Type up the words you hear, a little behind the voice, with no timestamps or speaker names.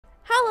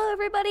Hello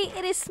everybody,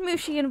 it is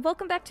Smooshy and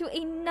welcome back to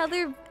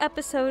another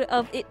episode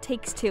of It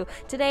Takes Two.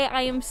 Today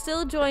I am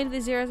still joined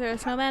with 00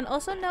 Snowman,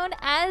 also known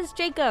as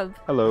Jacob.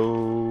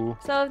 Hello.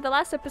 So the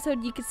last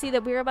episode you could see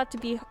that we were about to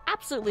be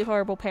absolutely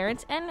horrible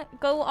parents and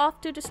go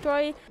off to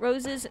destroy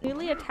Rose's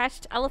newly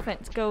attached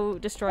elephant. Go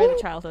destroy the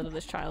childhood of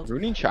this child.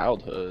 Ruining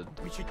childhood.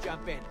 We should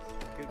jump in.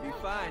 Could be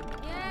fun.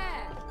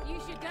 Yeah, you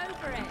should go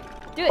for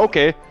it. Do it.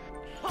 Okay.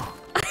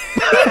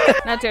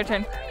 Now it's your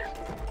turn.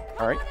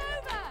 Alright.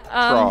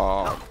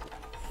 Draw.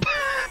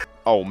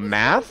 Oh,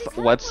 math?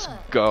 Let's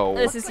go.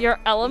 This is your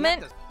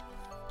element?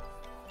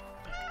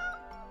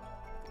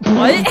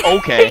 What?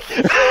 Okay.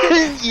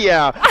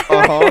 Yeah.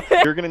 Uh-huh.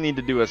 You're gonna need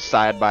to do a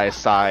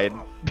side-by-side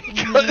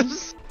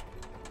because...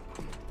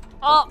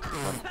 Oh,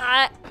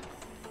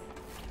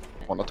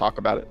 Want to talk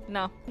about it?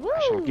 no.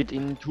 I shall get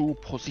into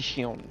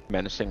position.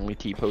 Menacingly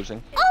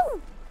T-posing. Oh!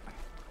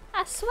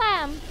 I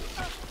swam.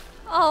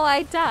 Oh,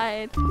 I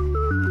died.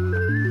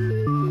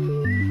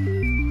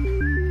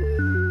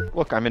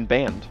 Look, I'm in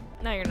band.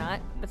 No, you're not.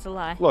 That's a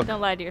lie. Look.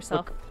 Don't lie to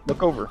yourself.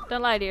 Look over.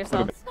 Don't lie to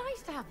yourself. It's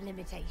nice to have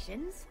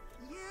limitations.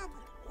 Yeah,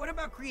 but what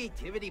about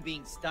creativity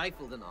being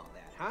stifled and all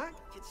that, huh?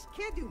 You just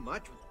can't do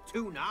much with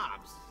two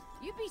knobs.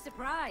 You'd be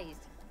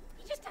surprised.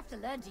 You just have to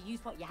learn to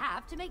use what you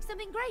have to make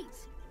something great.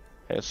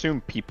 I assume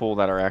people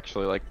that are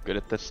actually, like, good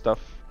at this stuff,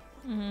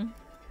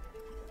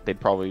 they'd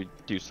probably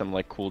do some,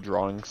 like, cool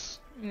drawings.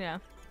 Yeah.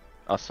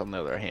 Us, on the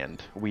other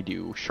hand, we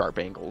do sharp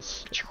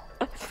angles.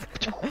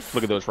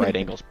 Look at those right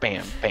angles.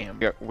 Bam, bam.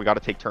 Yeah, we gotta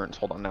take turns.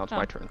 Hold on, now it's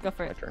my turn. Go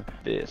for My it. turn.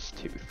 This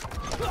tooth.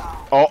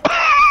 Oh!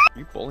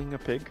 You bullying a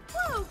pig?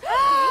 Whoa!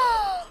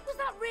 Was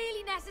that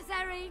really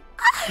necessary?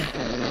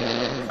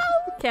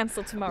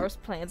 Cancel tomorrow's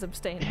plans. I'm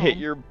staying home. Hit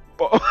your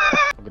Look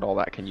at all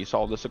that. Can you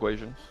solve this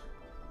equation?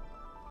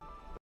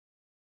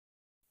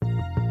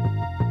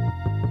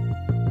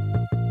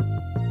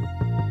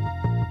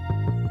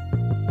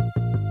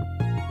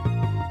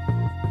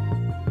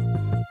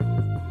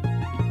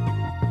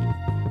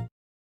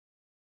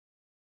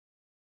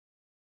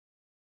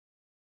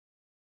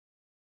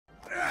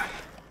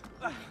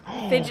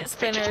 Fidget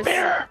spinners. It's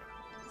the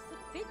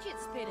fidget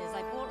spinners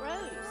I bought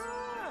Rose.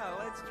 Yeah,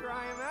 let's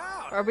try them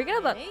out. Are we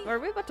gonna? Really? Are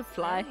we about to They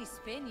fly? only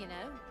spin, you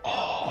know.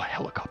 Oh,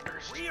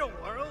 helicopters. Real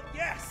world,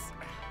 yes.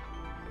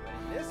 But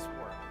in this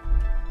world,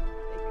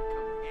 they could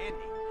come in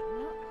handy.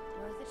 Well,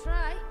 worth a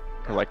try.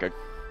 Or like a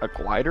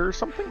glider or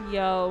something?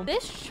 Yo,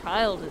 this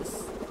child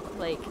is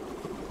like,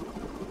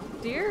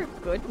 dear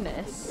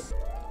goodness.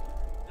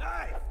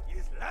 Life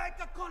is like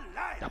a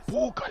kaleidoscope.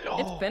 Boogaloo.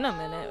 It's been a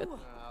minute.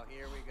 Oh,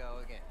 here we go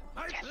again.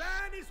 My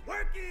plan is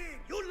working.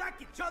 You like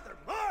each other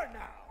more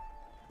now.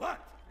 But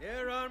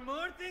there are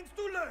more things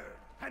to learn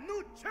and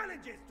new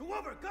challenges to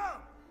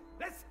overcome.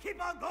 Let's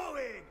keep on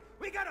going.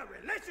 We got a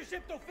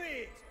relationship to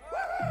fix.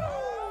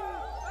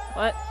 Woo-hoo!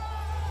 What?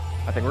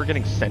 I think we're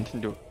getting sent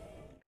into...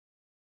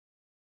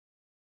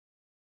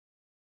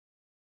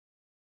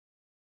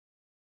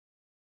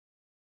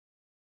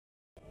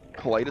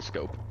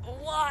 Kaleidoscope.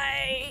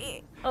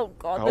 Why? Oh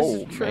god, this Oh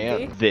is trippy.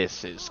 man,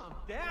 this is Calm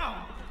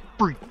down.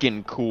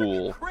 freaking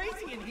cool.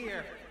 Crazy in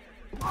here.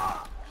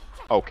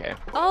 Okay.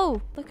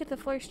 Oh, look at the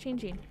floors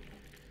changing.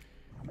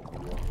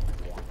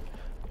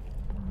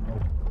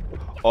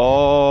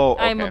 Oh,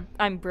 okay.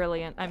 I'm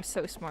brilliant. I'm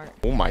so smart.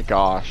 Oh my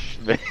gosh,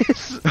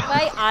 this.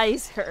 My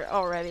eyes hurt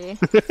already.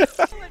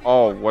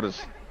 Oh, what is?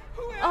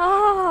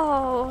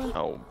 Oh.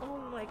 Oh,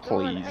 Oh my god.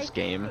 please, I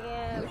game.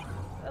 can't.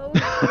 Oh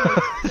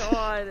my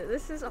god,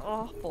 this is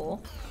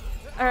awful.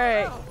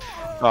 Alright.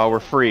 Oh, we're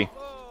free.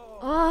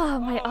 Oh,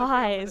 my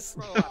eyes.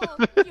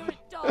 Oh, you're a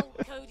doll,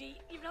 Cody.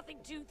 You've nothing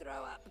to throw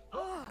up.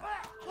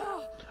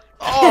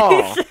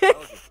 Oh.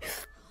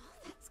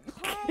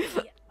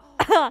 Crazy.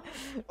 I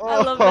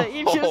love that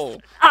you just...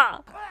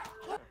 Ah!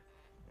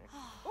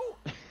 Oh,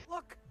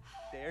 look.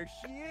 There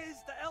she is,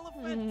 the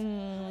elephant.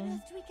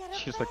 Mm. Did we get up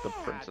She's like the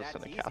there? princess That's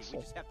in a easy. castle.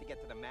 We just have to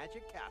get to the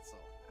magic castle,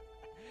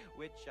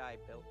 which I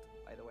built,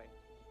 by the way.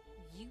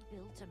 You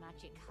built a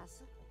magic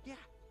castle? Yeah,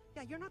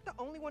 yeah. You're not the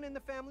only one in the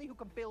family who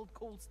can build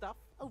cool stuff.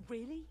 Oh,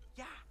 really?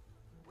 Yeah,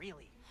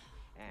 really.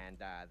 And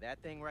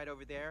that thing right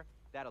over there,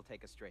 that'll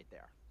take us straight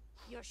there.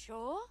 You're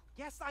sure?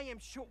 Yes, I am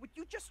sure. Would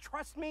you just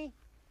trust me?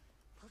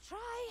 We'll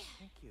try.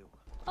 Thank you.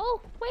 Oh,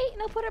 wait,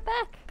 no, put it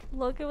back.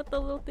 Look at what the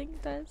little thing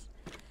does.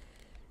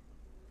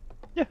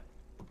 Yeah.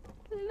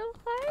 Little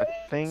I heart.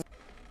 think.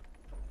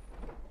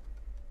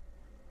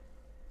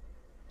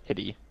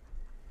 Hitty.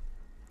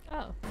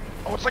 Oh.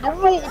 Oh, it's like a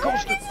roller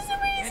coaster.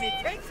 And it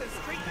takes us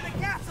straight to the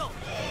castle.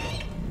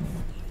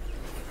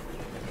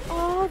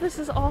 Oh, this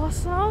is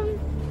awesome.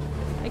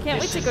 I can't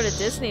wait to go to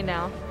Disney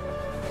now.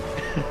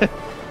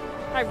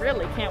 I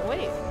really can't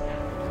wait.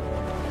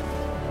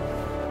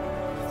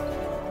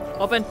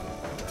 Open.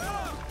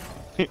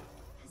 A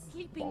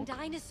sleeping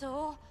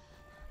dinosaur?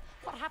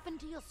 What happened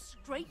to your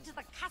straight to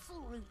the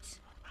castle route?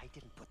 I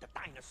didn't put the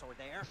dinosaur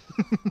there.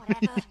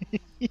 Whatever.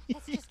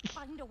 Let's just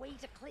find a way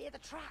to clear the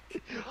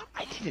track.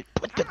 I didn't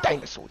put the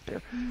dinosaur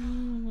there.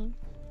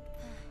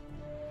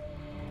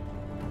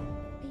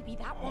 Maybe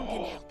that one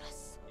can help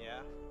us. Yeah,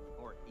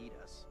 or eat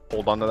us.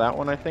 hold on to that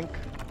one, I think.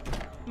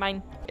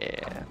 Mine.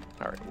 Yeah.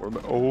 All right.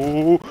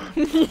 Oh.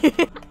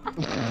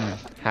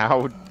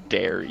 How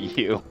dare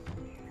you?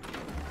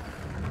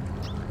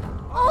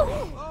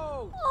 Oh.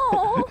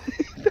 Oh.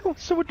 That was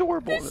so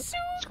adorable. That's so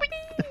sweet.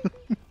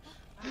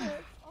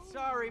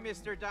 Sorry,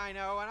 Mr.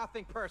 Dino.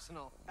 Nothing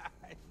personal.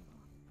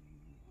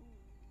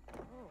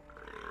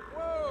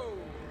 Whoa!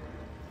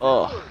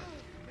 Ugh.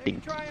 Maybe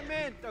try a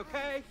mint,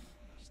 okay?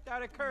 Just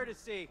out of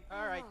courtesy.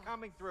 All right,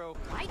 coming through.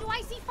 Why do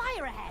I see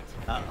fire ahead?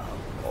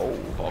 Oh,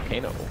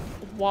 volcano.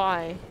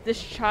 Why?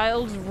 This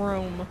child's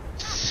room.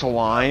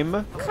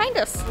 Slime.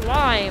 Kinda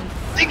slime.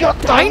 They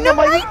got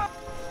dynamite.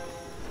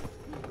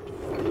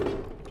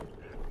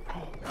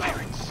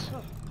 Pirates.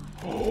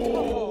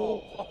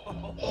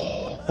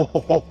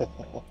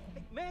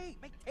 May,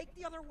 take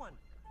the other one.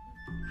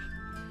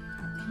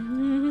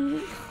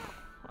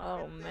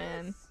 Oh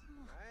man. Nice.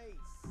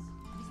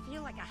 I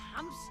feel like a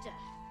hamster.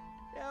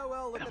 Yeah,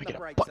 well, look Now we at the get a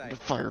bright button side.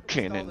 fire All the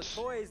cannons.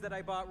 toys that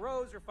I bought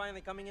Rose are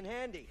finally coming in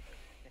handy.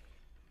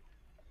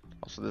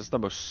 Also, this is the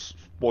most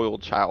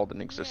spoiled child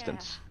in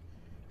existence.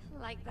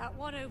 Yeah. Like that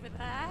one over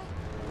there.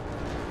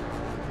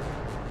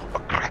 A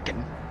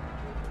kraken.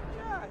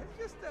 Yeah,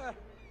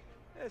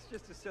 it's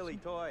just a silly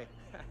toy.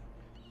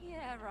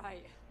 Yeah,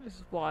 right.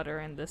 There's water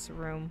in this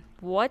room.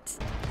 What?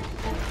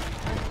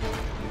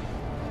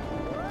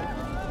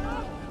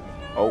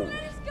 Oh.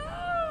 Let us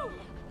go!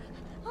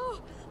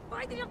 Oh,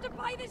 why did you have to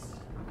buy this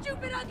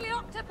stupid, ugly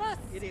octopus?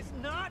 It is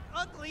not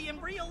ugly in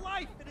real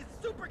life. It is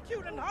super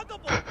cute and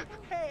huggable.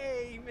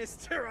 Hey,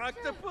 Mr.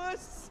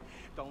 Octopus.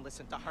 Don't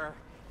listen to her.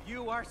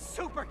 You are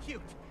super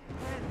cute.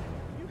 And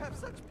you have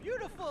such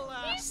beautiful,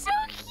 He's so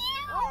cute!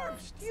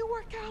 arms. Do you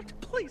work out?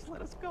 Please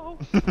let us go.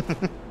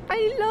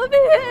 I love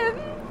him!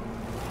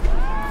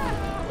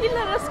 He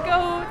let us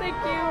go, thank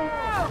you.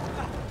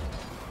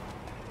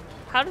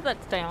 How did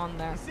that stay on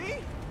there? See?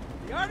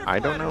 The art of I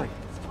don't know. flattery.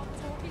 Stop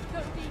talking,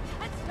 Cody,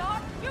 and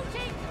start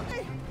shooting!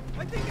 Hey,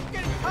 I think it's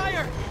getting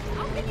higher.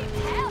 How can you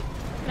tell?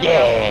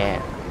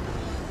 Yeah.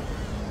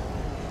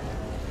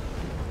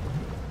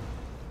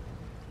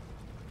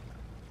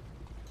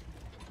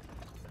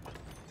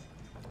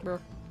 Brr.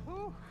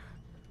 Whew.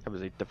 That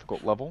was a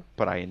difficult level,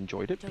 but I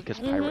enjoyed it Don't because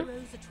ever pirate.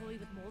 Rose a toy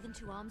with more than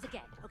 2 arms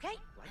again, okay?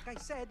 Like I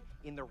said,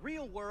 in the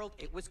real world,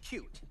 it was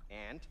cute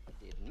and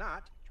did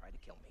not try to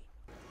kill me.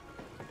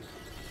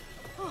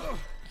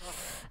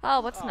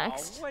 Oh, what's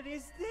next? Oh, what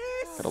is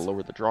this? Gotta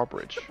lower the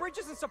drawbridge. The bridge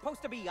isn't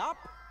supposed to be up.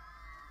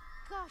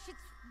 Gosh, it's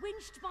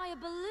winched by a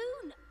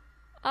balloon.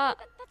 Uh,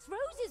 That's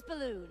Rose's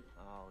balloon.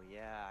 Oh,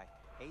 yeah,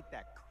 I hate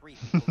that creepy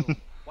balloon.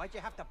 Why'd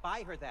you have to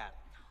buy her that?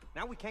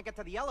 Now we can't get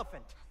to the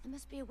elephant. There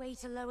must be a way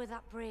to lower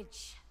that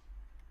bridge.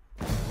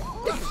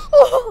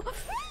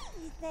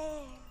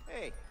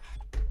 Hey,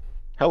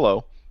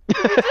 Hello.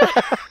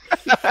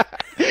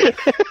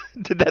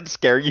 Did that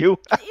scare you?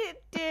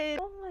 it did.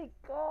 Oh my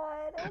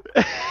god.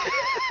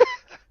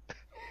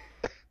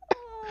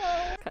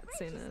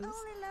 Cutscene is.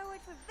 Only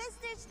lowered for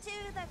visitors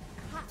to the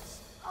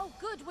castle. Oh,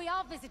 good, we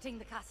are visiting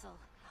the castle.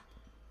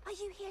 Are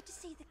you here to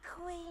see the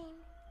queen?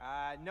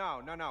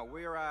 no.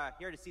 We're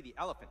here to see the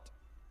elephant.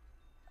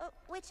 Oh,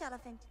 which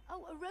elephant?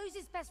 Oh,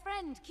 Rose's best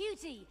friend,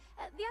 Cutie.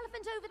 The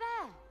elephant over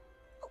there.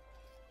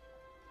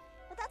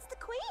 Well, that's the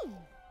queen.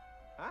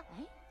 Huh?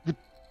 Eh?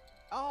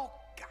 Oh,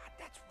 God,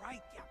 that's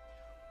right. Yeah.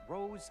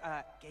 Rose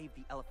gave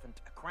the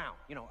elephant a crown.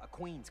 You know, a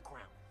queen's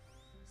crown.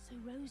 So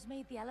Rose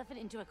made the elephant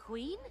into a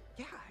queen?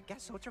 Yeah, I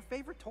guess so. It's her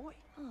favorite toy.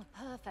 Oh,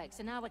 perfect.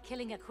 So now we're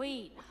killing a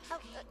queen. Oh,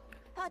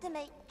 pardon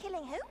me,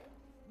 killing who?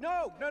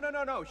 No.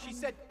 She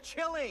said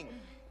chilling.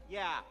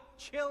 Yeah,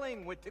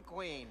 chilling with the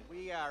queen.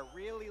 We are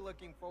really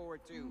looking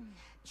forward to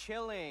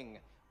chilling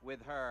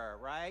with her,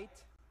 right?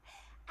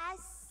 I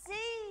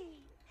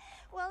see.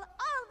 Well,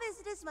 all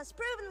visitors must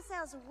prove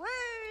themselves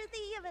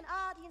worthy of an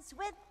audience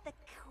with the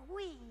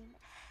queen.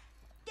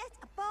 Get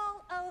a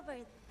ball over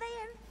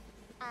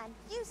there and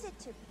use it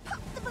to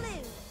pop the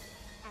balloon.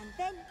 And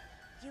then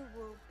you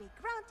will be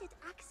granted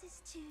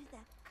access to the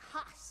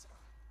castle.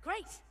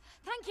 Great.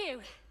 Thank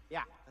you.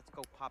 Yeah, let's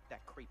go pop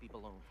that creepy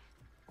balloon.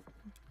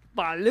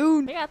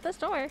 Balloon. We got this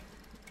door.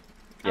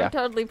 Yeah. I'm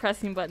totally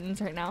pressing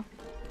buttons right now.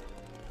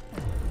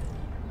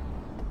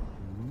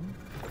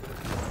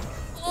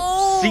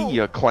 See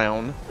ya,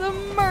 clown. The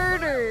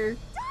murder.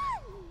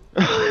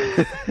 Send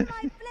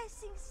my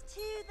blessings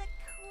to the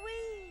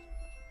queen.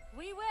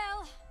 We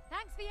will.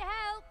 Thanks for your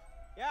help.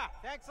 Yeah,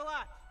 thanks a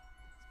lot.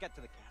 Let's get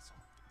to the castle.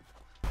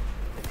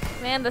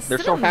 Man, the They're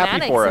so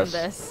happy cinematics for in us.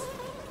 this.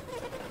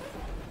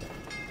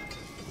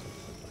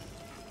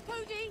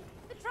 Cody,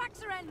 the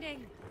tracks are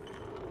ending.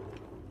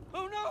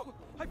 Oh no!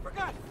 I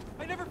forgot!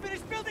 I never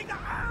finished building the...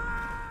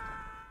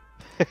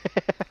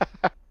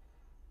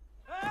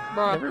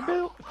 Bruh.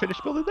 Never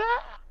finished building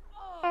that?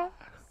 Oh,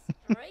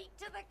 straight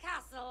to the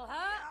castle,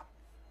 huh?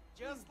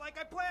 Just like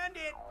I planned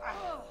it!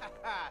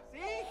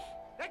 See?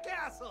 The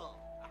castle!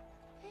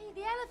 Hey,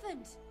 the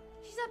elephant.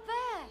 She's up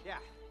there. Yeah,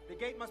 the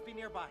gate must be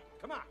nearby.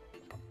 Come on.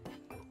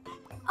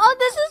 Oh,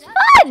 this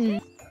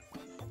is fun!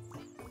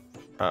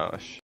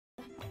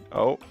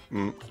 Oh,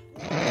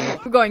 oh.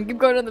 Keep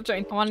going on the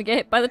train. I want to get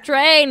hit by the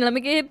train. Let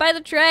me get hit by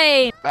the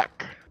train.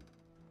 Back.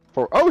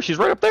 Oh, she's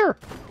right up there.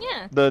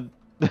 Yeah.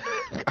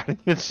 I didn't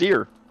even see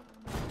her.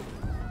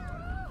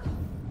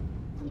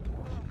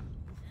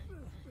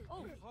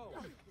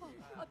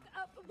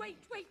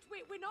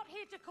 Wait, we're not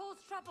here to cause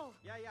trouble.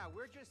 Yeah,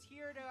 we're just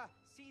here to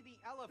see the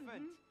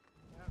elephant.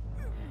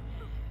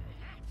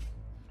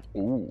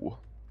 Ooh.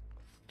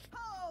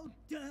 How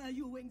dare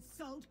you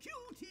insult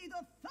Cutie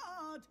the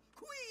Third,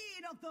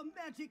 Queen of the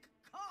Magic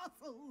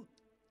Castle?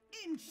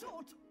 In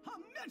short, Her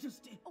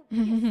Majesty. Oh,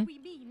 yes, we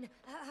mean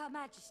Her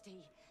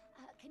Majesty.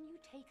 Can you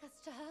take us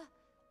to her?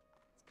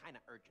 It's kind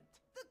of urgent.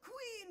 The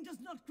Queen does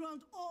not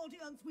grant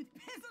audience with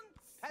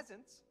peasants.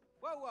 Peasants?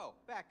 Whoa,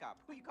 back up.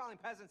 Who are you calling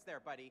peasants there,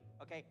 buddy?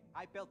 Okay,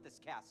 I built this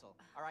castle.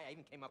 All right, I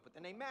even came up with the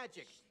name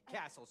Magic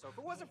Castle. So if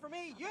it wasn't for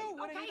me, you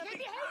wouldn't even be...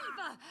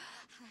 behave!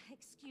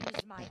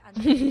 Excuse my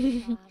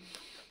underling.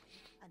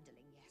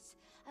 Underling, yes.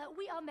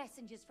 We are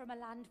messengers from a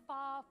land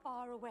far,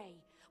 far away.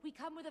 We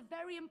come with a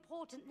very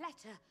important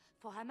letter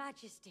for Her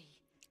Majesty.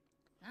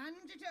 Hand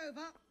it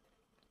over.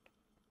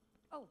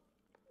 Oh,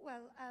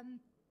 well,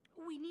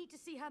 we need to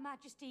see Her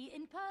Majesty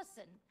in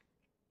person.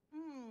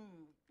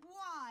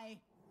 Why?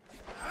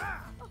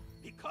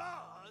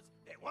 Because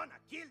they want to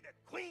kill the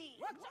queen.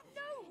 What?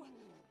 No!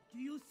 Do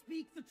you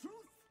speak the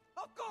truth?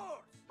 Of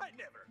course, I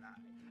never lie.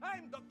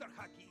 I'm Dr.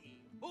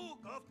 Hakim, Book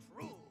of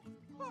Truth.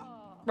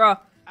 Bro.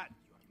 At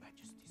your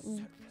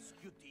Majesty's service,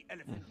 Cutie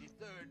Elephant the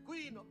Third,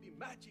 Queen of the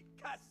Magic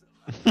Castle.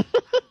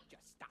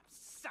 Just stop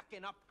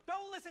sucking up.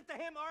 Don't listen to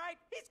him, all right?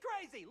 He's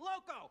crazy,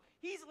 loco.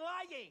 He's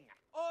lying.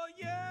 Oh,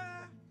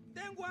 yeah?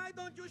 Then why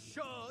don't you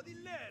show the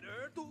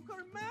letter to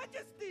Her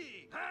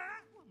Majesty? Huh?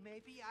 Well,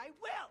 maybe I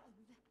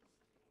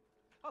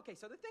will. Okay,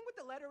 so the thing with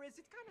the letter is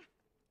it's kind of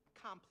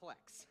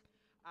complex.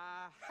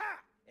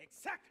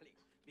 Exactly.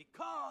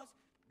 Because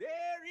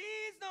there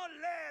is no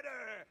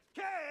letter.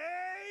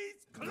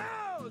 Case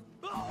closed.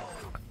 Boom.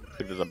 I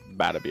think there's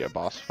about to be a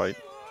boss fight.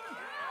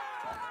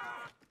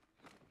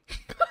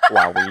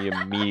 Wow, we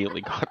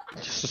immediately got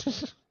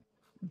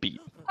beat.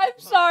 I'm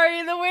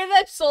sorry, the way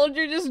that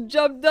soldier just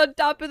jumped on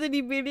top of it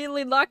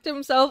immediately knocked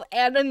himself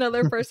and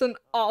another person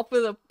off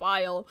of the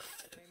pile.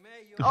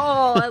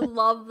 Oh, I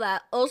love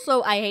that.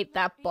 Also, I hate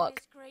that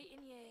book.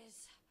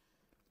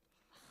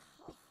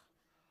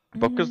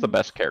 Book is the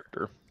best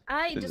character.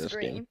 I in this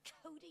disagree. game.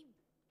 Cody,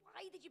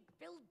 why did you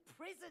build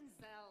prison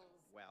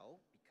cells? Well,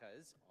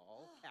 because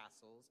all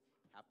castles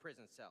have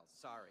prison cells.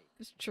 Sorry.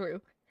 It's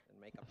true. And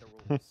make up the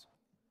rules.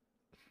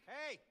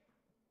 Hey!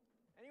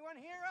 Anyone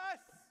hear us?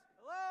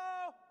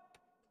 Hello?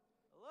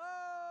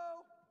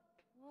 Hello?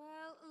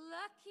 Well,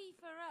 lucky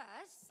for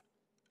us,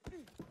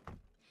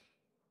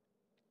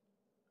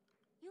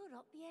 you're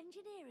not the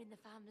engineer in the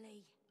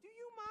family. Do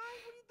you mind?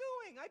 What are you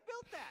doing? I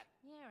built that.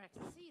 Yeah, I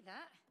can see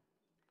that.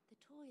 The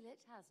toilet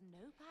has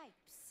no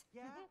pipes.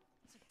 Yeah?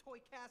 It's a toy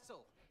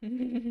castle.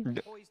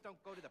 Toys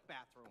don't go to the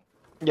bathroom.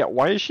 Yeah,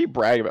 why is she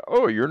bragging about,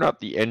 oh, you're not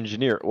the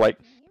engineer? Like,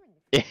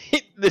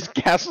 this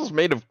castle's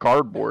made of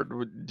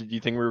cardboard. Did you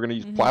think we were going to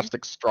use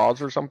plastic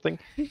straws or something?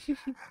 Oh, I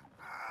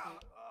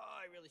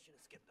really should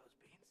have skipped those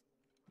beans.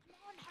 Come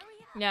on, hurry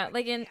up. Yeah,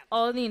 like in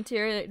all the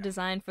interior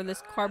design for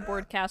this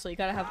cardboard castle, you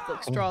gotta have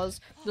like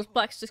straws, those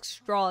plastic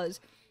straws,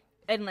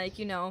 and like,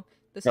 you know,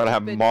 the Gotta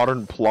have stupid-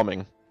 modern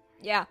plumbing.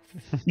 Yeah.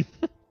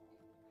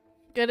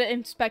 Get it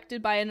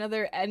inspected by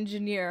another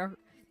engineer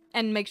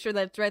and make sure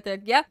that it's right there.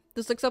 Yeah,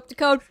 this looks up to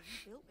code.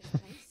 Built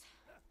this place.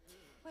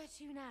 Where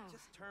to now?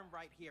 Just turn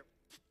right here.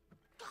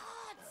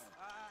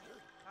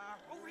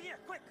 Over here,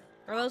 quick!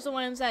 Are those the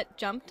ones that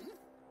jumped?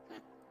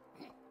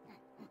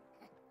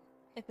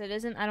 If it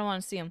isn't, I don't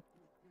want to see them.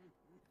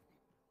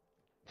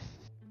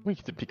 We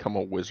get to become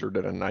a wizard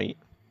at a night.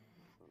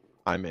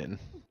 I'm in.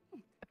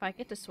 If I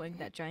get to swing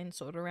that giant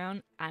sword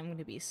around, I'm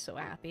gonna be so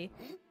happy.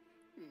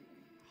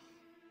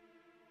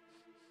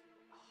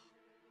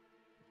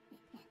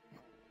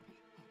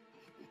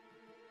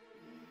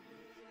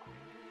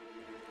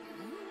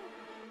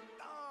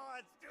 Oh,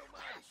 it's too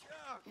much!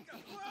 Oh,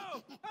 God.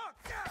 Whoa! Oh,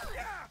 God,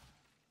 yeah!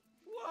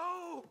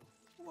 Whoa!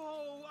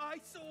 Whoa,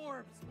 ice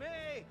orbs!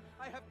 May!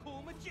 I have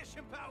cool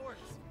magician powers!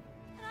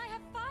 And I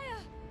have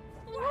fire.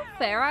 Not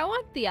fair, I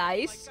want the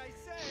ice. Like I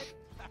said,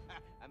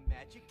 a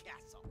magic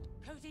castle.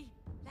 Cody,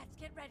 let's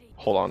get ready.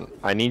 Hold on.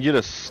 I need you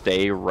to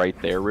stay right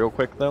there real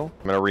quick, though.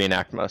 I'm gonna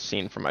reenact a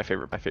scene from my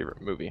favorite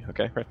movie,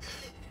 okay? Right.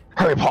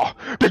 Harry Potter,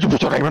 did you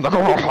put your name in the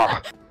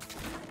Potter?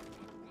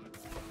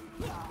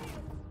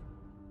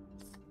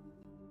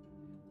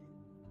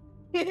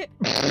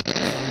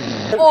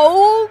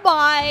 Oh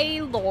my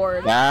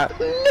lord. That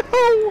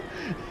no!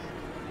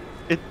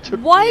 It took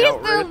Why me is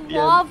out there right at the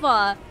end.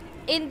 lava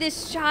in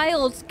this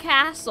child's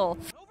castle?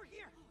 Over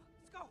here!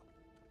 Let's go!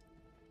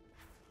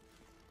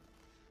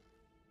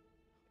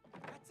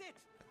 That's it!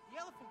 The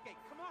elephant gate,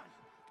 come on!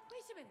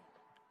 Wait a minute.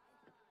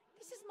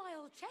 This is my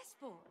old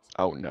chessboard.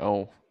 Oh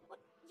no. What?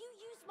 You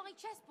used my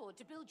chessboard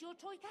to build your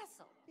toy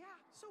castle? Yeah,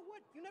 so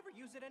what? You never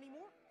use it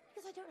anymore?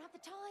 Because I don't have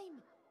the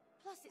time.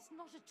 Plus, it's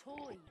not a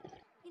toy.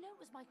 You know, it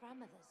was my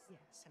grandmother's.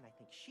 Yes, and I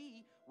think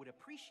she would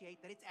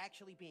appreciate that it's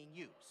actually being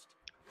used.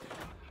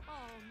 Oh,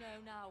 no,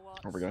 now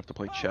what? Are we gonna have to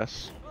play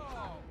chess?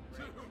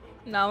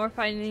 Now we're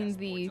finding Chessboard's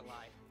the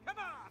alive. Come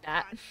on,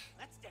 that. come on,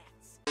 let's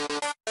dance.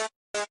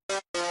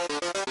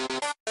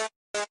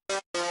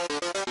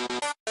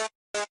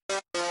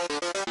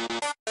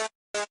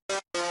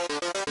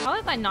 How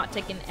have I not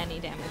taken any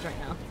damage right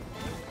now?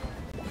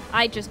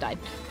 I just died.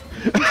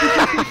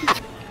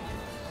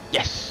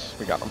 Yes,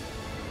 we got him.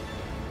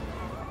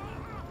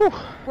 Whew.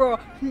 Bro.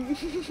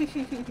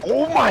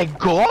 Oh my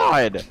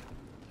god!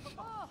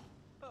 Oh,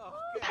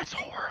 good. That's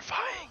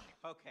horrifying.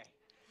 Okay,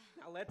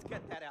 now let's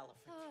get that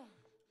elephant.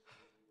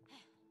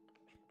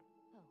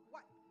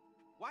 What?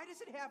 Why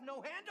does it have no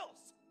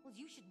handles? Well,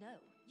 you should know.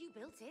 You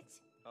built it.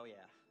 Oh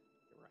yeah,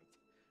 you're right.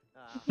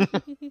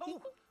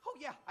 Oh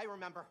yeah, I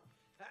remember.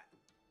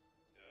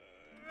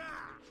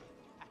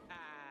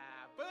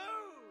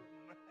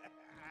 Boom!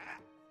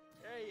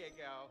 There you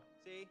go.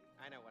 See,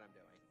 I know what I'm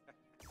doing.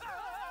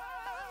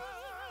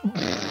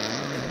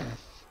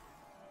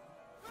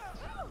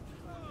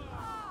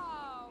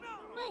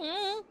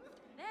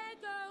 There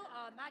go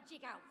our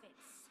magic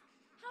outfits.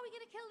 How are we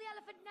gonna kill the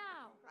elephant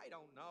now? I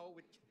don't know.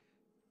 Wait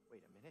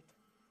a minute.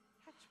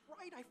 That's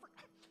right.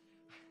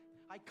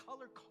 I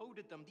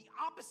color-coded them the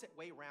opposite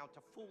way round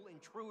to fool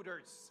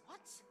intruders.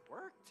 What?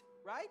 Worked,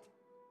 right?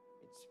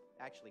 It's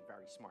actually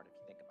very smart if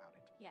you think about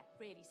it. Yeah,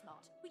 really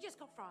smart. We just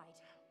got fried.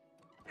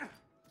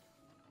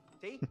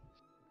 See?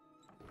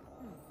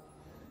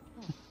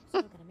 Oh,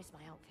 still gonna miss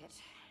my outfit.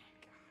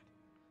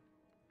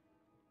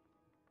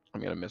 I'm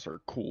gonna miss our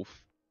cool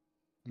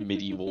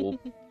medieval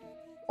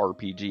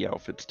RPG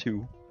outfits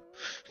too.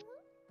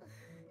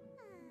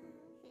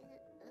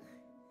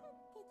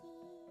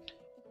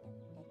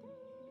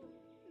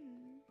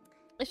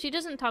 She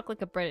doesn't talk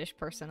like a British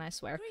person, I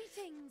swear.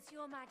 Greetings,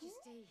 Your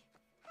Majesty.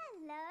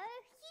 Hello,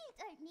 you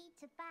don't need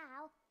to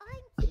bow.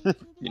 I'm Cutie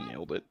the You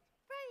nailed it.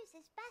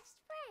 Rose's best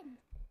friend.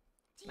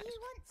 Do you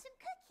want some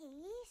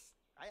cookies?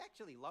 I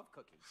actually love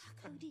cookies.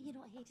 Cody, you're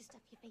not here to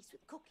stuff your face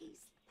with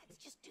cookies.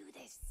 Let's just do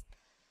this.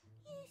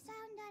 You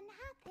sound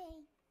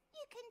unhappy.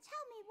 You can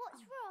tell me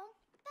what's wrong.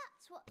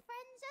 That's what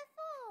friends are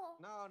for.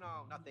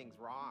 No, nothing's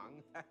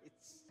wrong.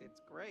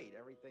 It's great.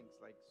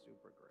 Everything's like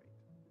super great.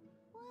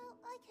 Well,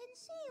 I can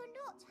see you're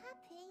not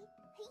happy.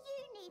 You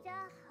need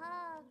a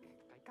hug.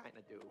 I kind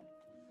of do.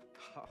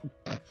 Oh,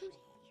 Cody,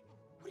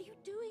 what are you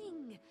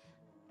doing?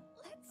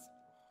 Let's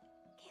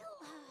kill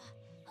her.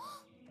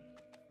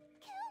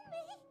 Kill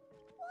me?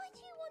 Why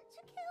do you want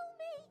to kill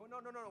me?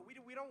 oh no. We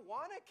don't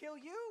want to kill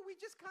you. We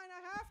just kind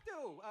of have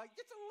to.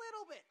 Just a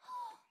little bit.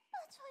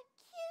 But I'm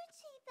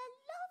Cutie, the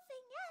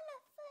loving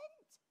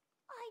elephant.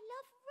 I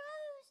love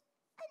Rose,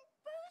 and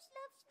Rose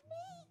loves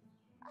me.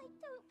 I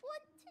don't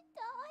want to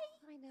die.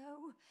 I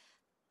know,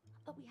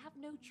 but we have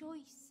no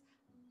choice.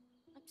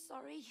 I'm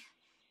sorry.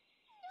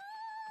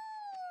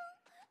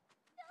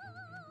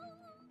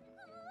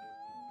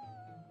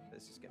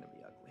 This is gonna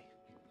be ugly.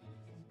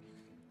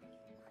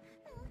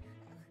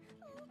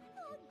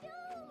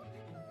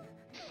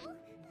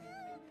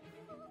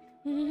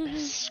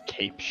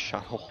 Escape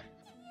shuttle.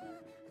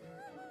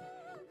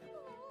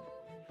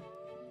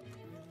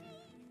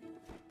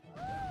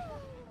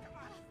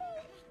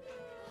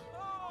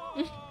 Oh,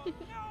 no,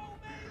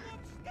 man,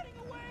 look, she's getting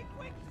away.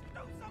 Quick,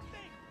 do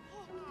something.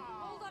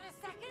 Hold on a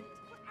second.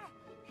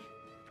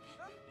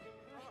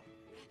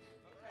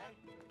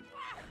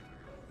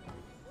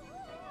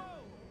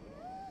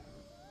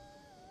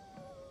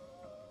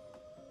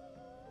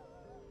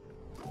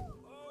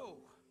 Oh.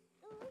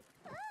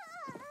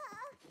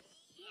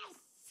 Yes.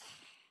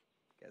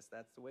 Guess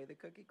that's the way the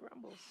cookie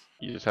crumbles.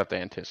 You just have to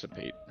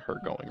anticipate her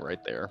going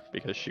right there,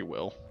 because she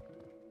will.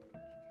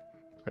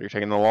 Are you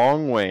taking the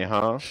long way,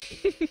 huh?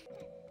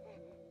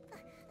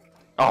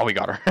 Oh, we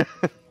got her.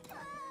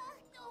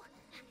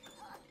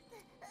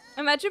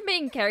 Imagine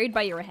being carried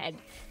by your head.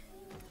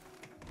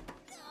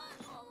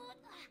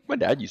 My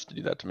dad used to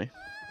do that to me.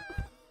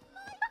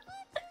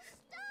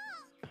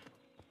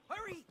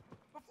 Hurry,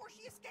 before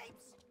she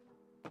escapes.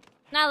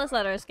 Now let's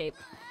let her escape.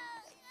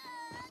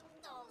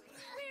 We're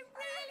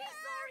really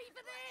sorry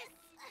for this.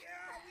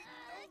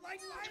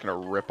 Just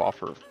gonna rip off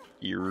her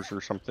ears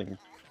or something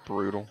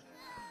brutal.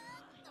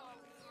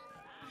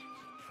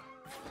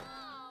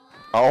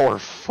 Oh, her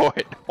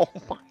foot! Oh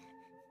my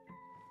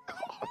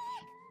god!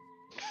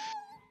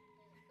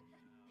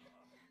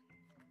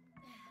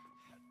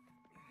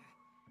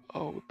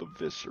 Oh, the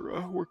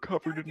viscera were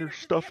covered in her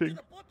stuffing.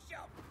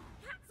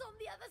 Cat's on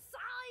the other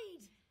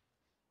side.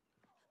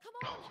 Come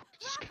on, Oh,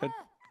 just grab gonna-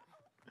 her.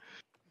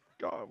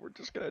 God, we're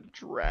just gonna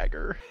drag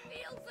her.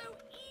 Feel so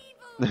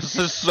evil. This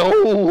is so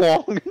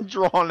long and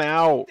drawn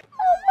out.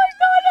 Oh my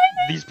god,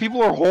 I These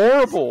people are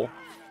horrible.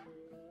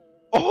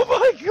 Oh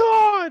my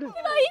god!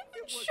 Can I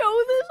even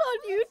show this on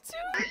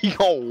YouTube? You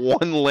got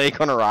one leg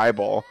on her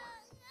eyeball.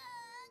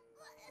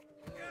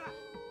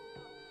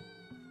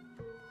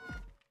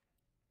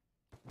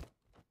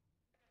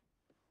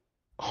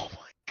 Oh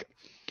my god.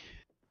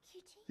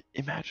 Cutie,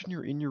 Imagine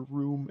you're in your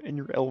room and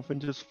your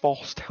elephant just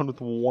falls down with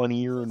one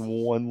ear and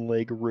one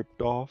leg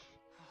ripped off.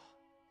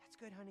 That's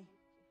good, honey.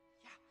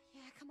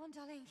 Yeah, come on,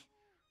 darling. Cutie.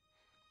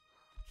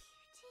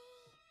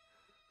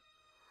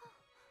 Oh, are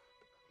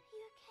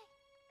you okay?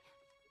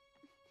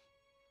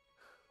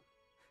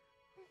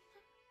 You're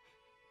broken.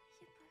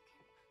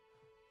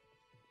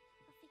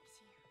 I'll fix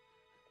you.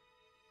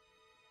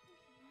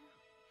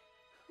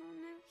 Oh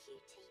no,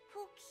 Cutie.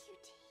 Poor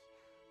Cutie.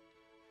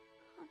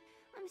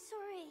 I'm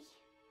sorry.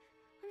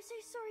 I'm so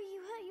sorry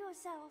you hurt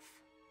yourself.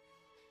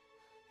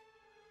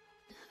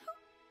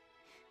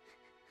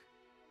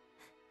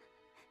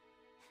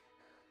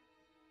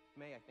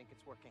 May, I think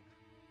it's working.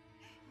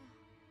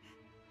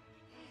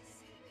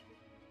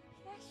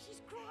 Yes,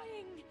 she's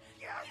crying.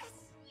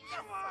 Yes!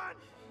 Come on!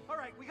 All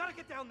right, we gotta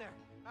get down there.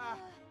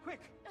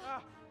 Quick,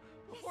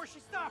 before she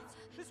stops.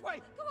 This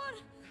way. Come on.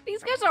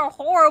 These guys are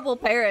horrible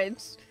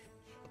parents.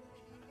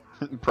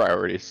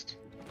 Priorities.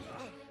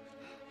 Oh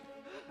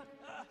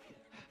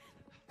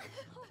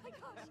my gosh.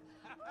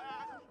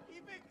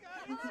 Keep it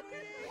going,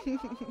 sweetie. Oh,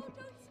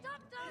 don't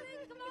stop,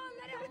 darling. Come on,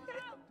 let it all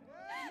out.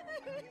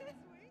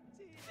 Sweet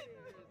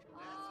tears.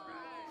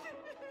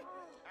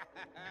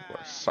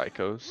 What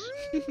psychos.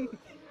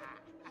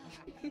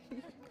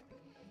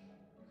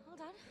 Hold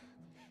on.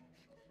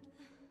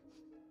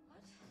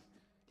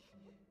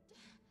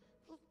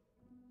 What?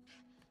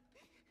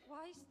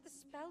 Why is the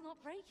spell not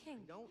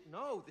breaking? Don't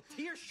know. The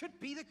tears should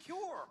be the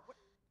cure. What?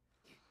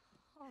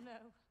 Oh no.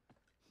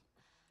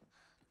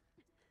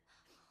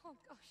 Oh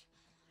gosh.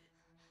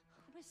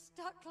 We're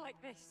stuck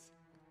like this.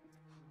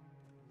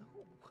 No.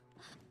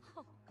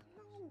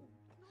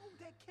 No,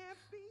 that can't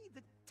be.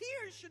 The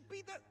tears should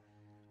be the...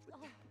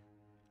 Oh.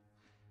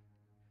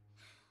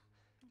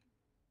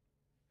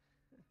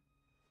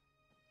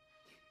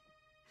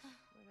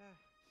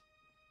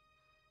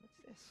 What's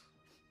this?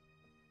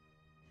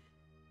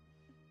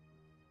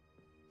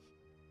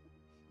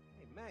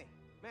 Hey, May.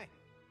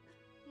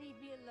 Leave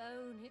me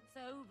alone. It's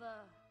over.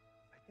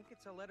 I think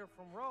it's a letter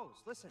from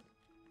Rose. Listen.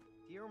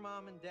 Dear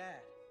Mom and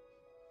Dad,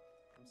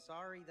 I'm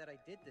sorry that I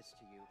did this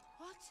to you.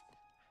 What?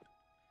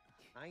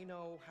 I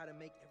know how to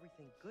make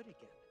everything good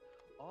again.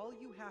 All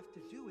you have to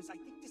do is, I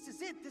think this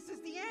is it. This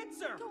is the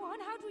answer. Go on.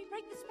 How do we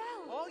break the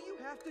spell? All you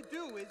have to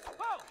do is...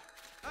 Oh!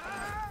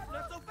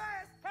 Not so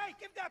fast! Hey,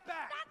 give that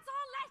back! That's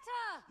our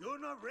letter. You're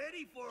not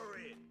ready for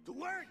it.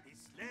 To earn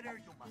this letter,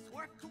 you must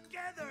work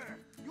together.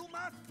 You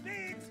must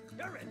fix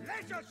your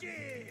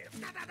relationship.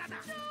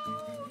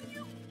 No,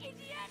 you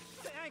idiot.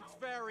 Thanks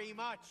very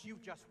much. You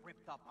just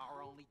ripped up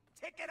our only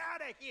ticket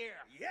out of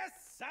here.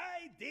 Yes,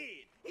 I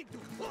did. Into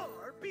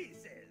 4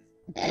 pieces.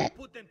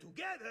 Put them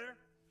together,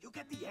 you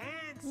get the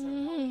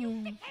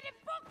answer. Thick-headed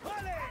book.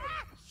 Pull it.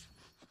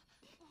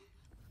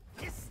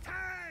 It's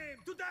time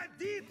to dive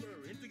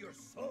deeper into your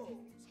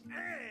souls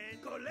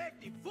and collect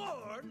the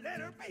 4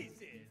 letter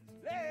pieces.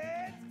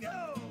 Let's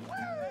go.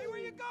 Hey, where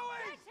you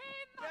going?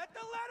 Get the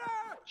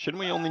letter! Shouldn't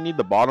we only need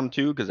the bottom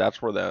two because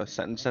that's where the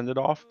sentence ended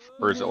off?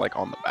 Or is it like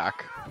on the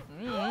back?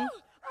 What?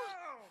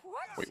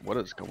 Wait, what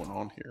is going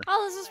on here?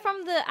 Oh, this is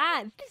from the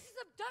ad. This is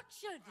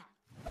abduction.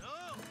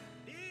 No,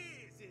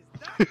 this is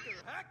Dr.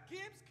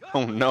 Hakim's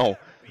Oh no,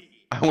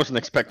 therapy. I wasn't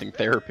expecting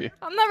therapy.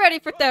 I'm not ready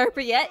for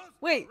therapy yet.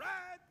 Wait.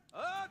 Ride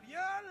of your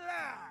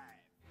life.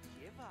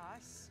 Give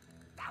us...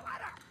 the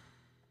letter.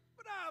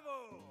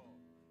 Bravo.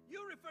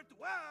 You refer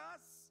to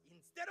us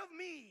instead of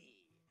me.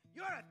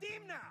 You're a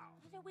team now.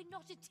 No, we're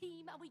not a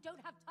team and we don't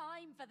have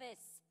time for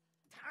this.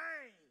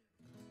 Time.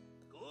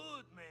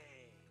 Good,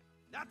 man.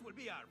 That will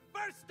be our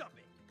first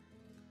topic.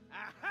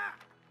 Aha!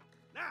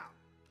 Now,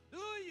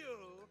 do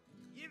you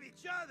give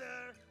each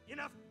other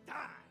enough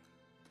time?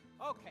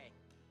 Okay,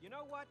 you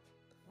know what?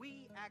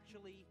 We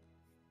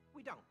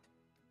don't.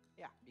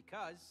 Yeah,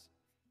 because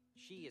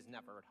she is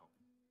never at home.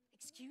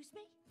 Excuse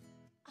me?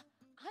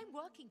 I'm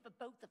working for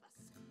both of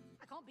us.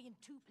 I can't be in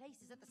 2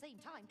 places at the same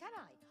time, can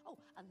I? Oh,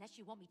 unless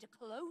you want me to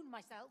clone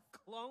myself.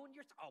 Clone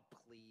yourself? Oh,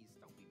 please,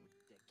 don't be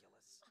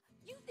ridiculous.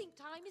 You think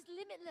time is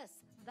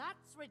limitless.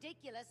 That's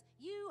ridiculous.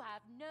 You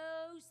have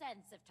no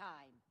sense of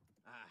time.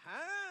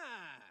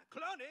 Aha!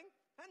 Cloning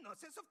and no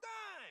sense of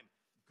time.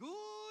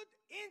 Good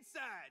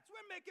insights.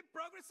 We're making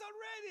progress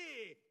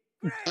already.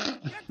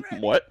 Great. Get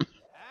ready. What?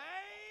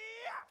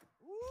 Hey-ya!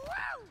 Woo!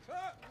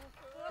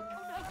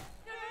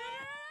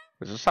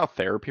 Is this how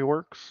therapy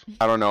works?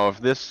 I don't know if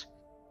this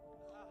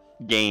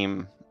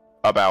game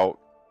about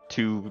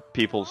 2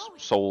 people's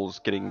souls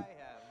getting I have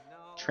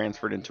no...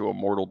 transferred into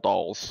immortal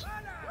dolls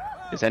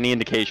is any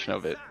indication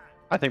of it.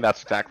 I think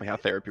that's exactly how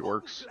therapy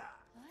works.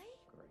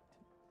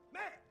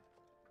 Man,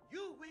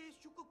 you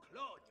wish you could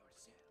clone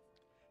yourself.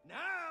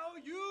 Now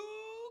you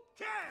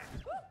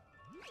can.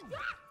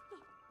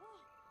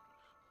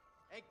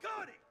 Hey,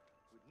 Cody,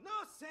 with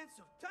no sense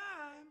of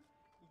time,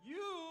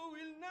 you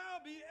will now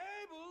be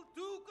able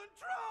to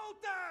control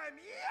time.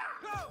 Yeah!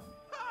 Go!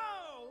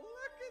 Oh,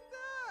 look at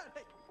that!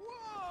 Hey,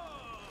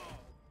 whoa!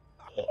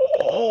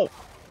 Oh,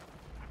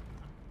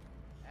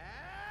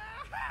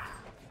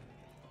 Aha!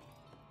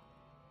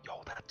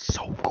 yo, that's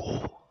so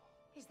cool.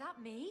 Is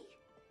that me?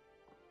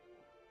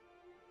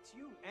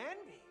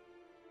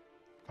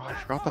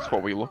 forgot that's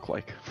what we look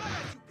like.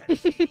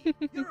 As you can see,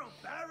 you're on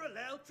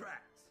parallel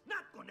tracks,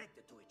 not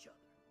connected to each other.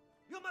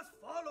 You must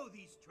follow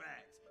these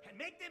tracks and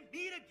make them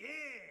meet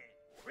again.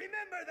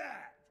 Remember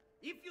that.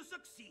 If you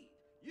succeed,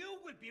 you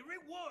will be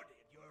rewarded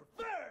your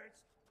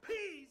first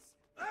piece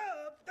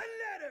of the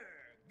letter.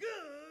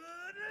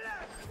 Good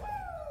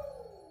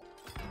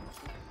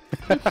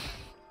luck.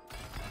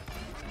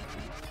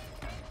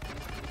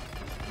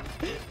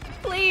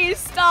 Please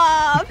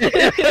stop.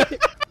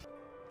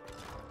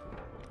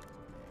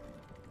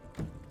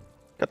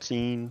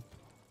 Cutscene.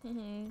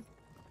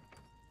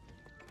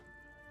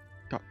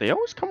 God, they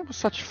always come up with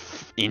such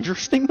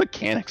interesting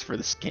mechanics for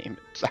this game.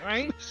 It's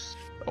actually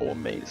so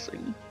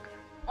amazing.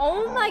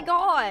 Oh my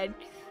god.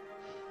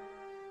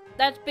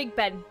 That's Big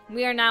Ben.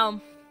 We are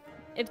now...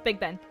 It's Big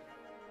Ben.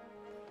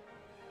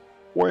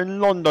 We're in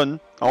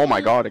London. Oh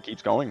my god, it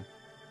keeps going.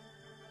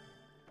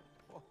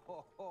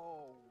 Oh,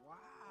 wow.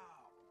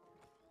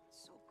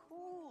 So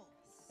cool.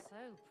 So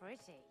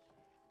pretty.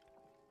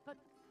 But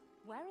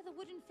where are the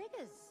wooden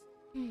figures?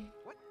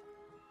 What?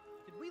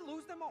 Did we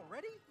lose them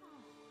already?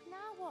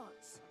 Now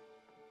what?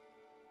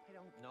 I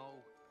don't know.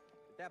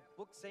 Did that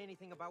book say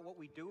anything about what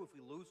we do if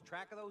we lose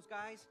track of those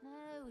guys?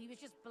 No, he was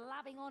just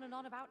blabbing on and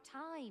on about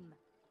time.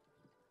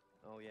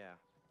 Oh, yeah.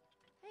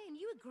 Hey, and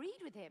you agreed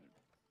with him.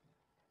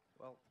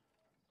 Well,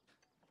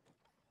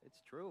 it's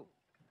true.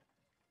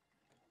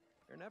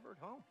 You're never at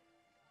home.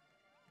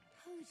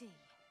 Cody,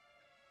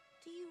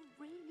 do you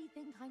really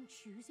think I'm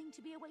choosing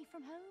to be away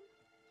from home?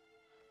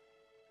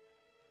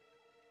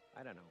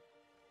 I don't know.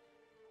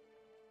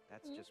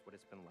 That's just what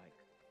it's been like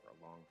for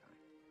a long time.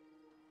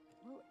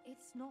 Well,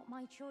 it's not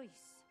my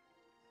choice.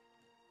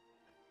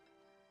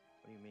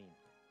 What do you mean?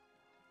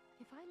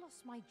 If I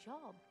lost my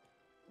job,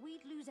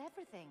 we'd lose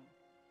everything.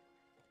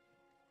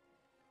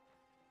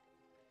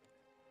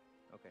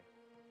 Okay.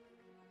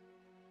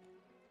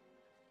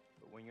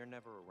 But when you're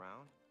never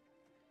around,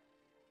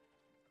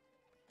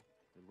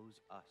 we lose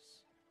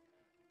us.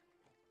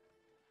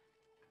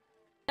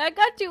 That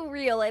got too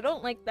real. I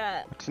don't like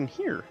that. What's in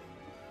here?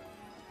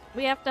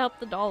 We have to help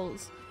the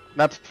dolls.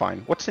 That's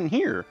fine. What's in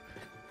here?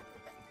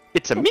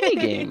 It's a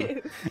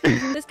minigame.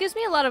 This gives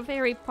me a lot of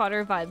Harry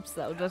Potter vibes,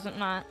 though, does it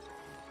not?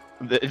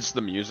 It's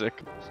the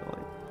music. So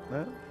like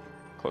that.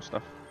 Close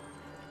enough.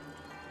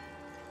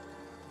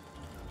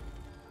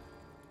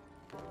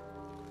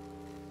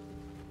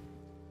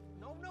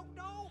 No, no,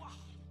 no!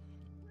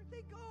 Where'd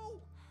they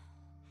go?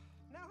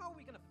 Now how are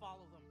we gonna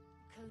follow them?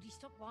 Cody,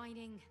 stop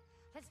whining.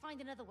 Let's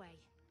find another way.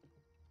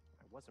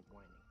 I wasn't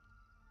whining.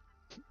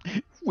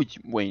 Which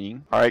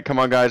waiting? All right, come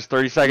on, guys.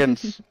 30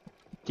 seconds.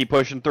 Keep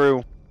pushing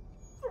through.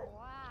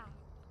 Wow.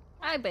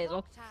 Hi,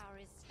 Basil. Clock tower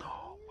is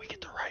Oh, we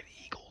get to ride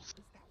eagles.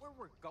 Is that where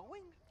we're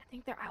going? I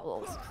think they're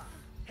owls.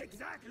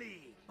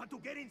 Exactly. But to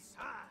get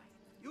inside,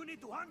 you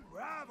need to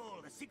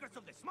unravel the secrets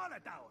of the smaller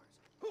towers.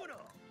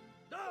 Uno,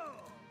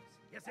 dos.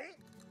 You see?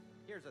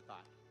 Here's a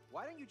thought.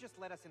 Why don't you just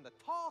let us in the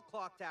tall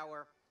clock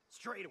tower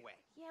straight away?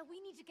 Yeah,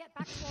 we need to get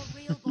back to our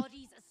real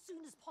bodies as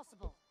soon as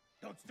possible.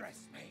 Don't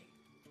stress me.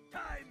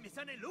 Time is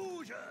an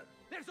illusion.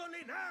 There's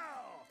only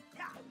now.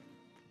 Yeah.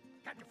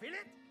 Can't you feel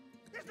it?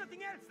 There's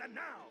nothing else than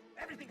now.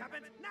 Everything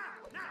happens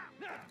now. Now.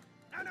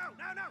 Can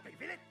you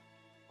feel it?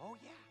 Oh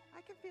yeah,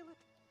 I can feel it.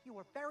 You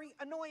are very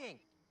annoying.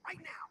 Right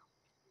now.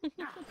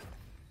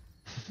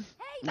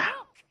 Hey,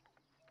 look!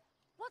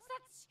 What's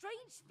that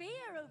strange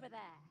sphere over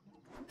there?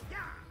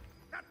 Yeah.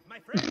 That, my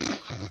friend.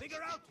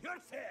 Figure out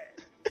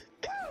yourself.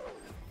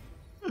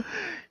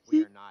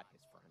 We are not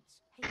his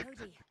friends. Hey,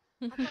 Cody,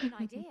 I've got an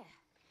idea.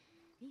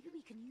 Maybe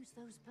we can use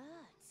those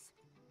birds.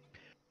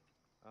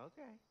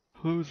 Okay.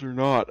 Those are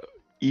not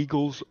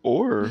eagles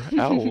or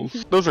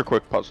owls. Those are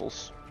quick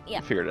puzzles.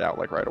 Yeah. We figured it out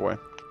like right away.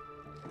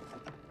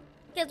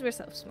 Kids were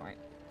so smart.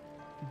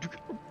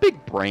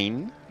 Big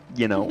brain,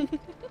 you know.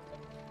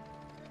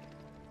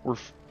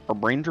 Our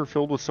brains are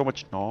filled with so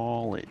much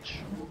knowledge.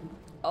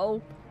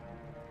 Oh.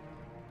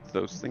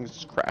 Those things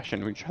just crash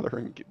into each other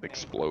and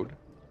explode.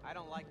 I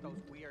don't like those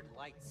weird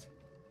lights.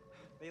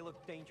 They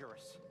look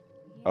dangerous.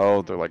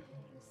 Oh, they're like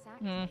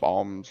Exactly.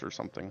 bombs or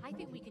something. I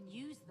think we can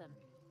use them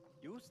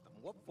Use them?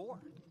 What for?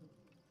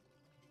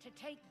 to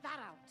take that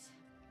out.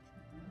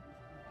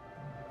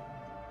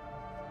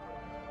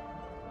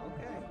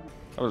 Okay.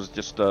 That was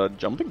just a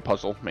jumping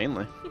puzzle,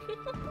 mainly.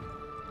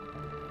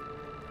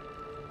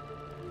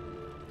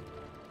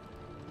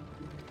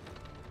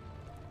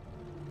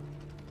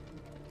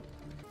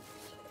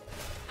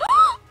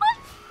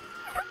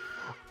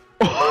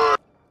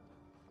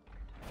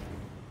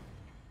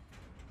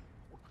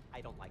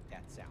 I don't like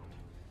that sound.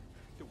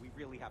 Do we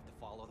really have to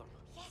follow them?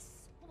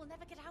 Yes, or we'll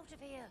never get out of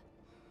here.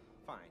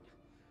 Fine.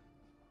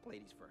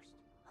 Ladies first.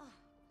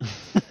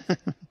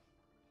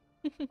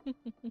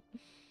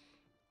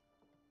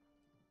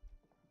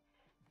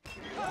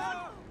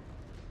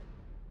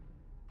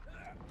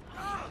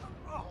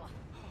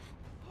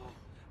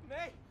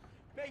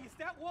 May, is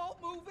that wall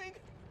moving?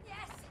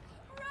 Yes,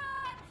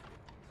 run!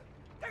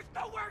 There's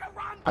nowhere to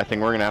run. I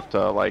think we're gonna have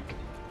to, like,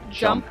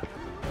 jump.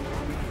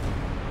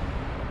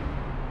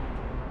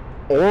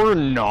 Or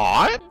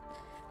not?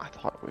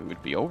 it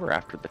would be over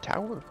after the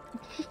tower.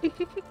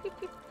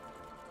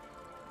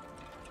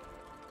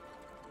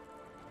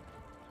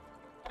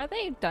 Are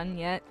they done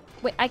yet?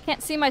 Wait, I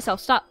can't see myself.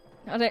 Stop.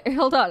 Okay,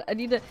 hold on. I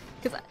need to.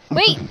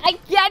 Wait, I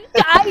can't.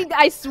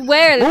 I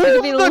swear this is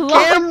gonna be Move the longer.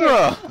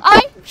 camera!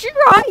 I'm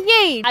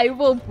trying. I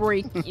will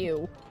break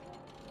you.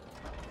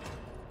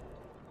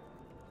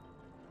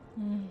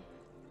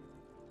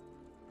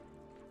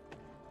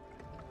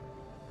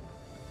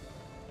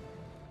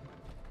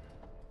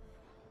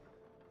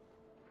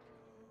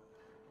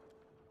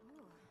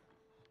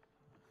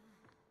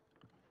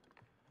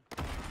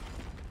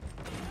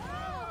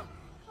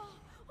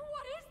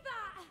 What is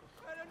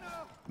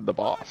that? The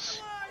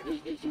boss.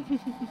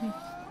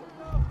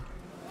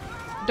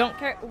 Don't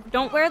care.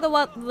 Don't wear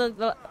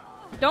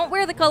don't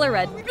wear the color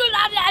red.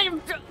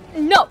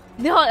 No.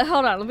 No.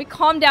 Hold on. Let me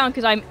calm down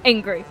because I'm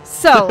angry.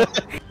 So.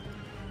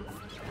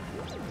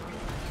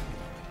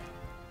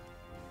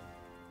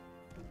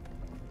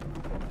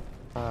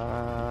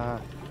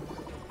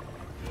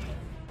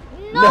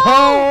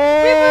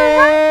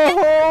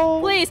 No!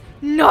 Please.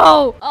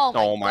 No.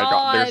 Oh my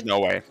god. There's no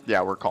way.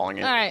 Yeah, we're calling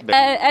it. All right.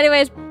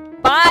 Anyways,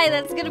 bye.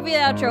 That's gonna be the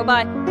outro.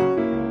 Bye.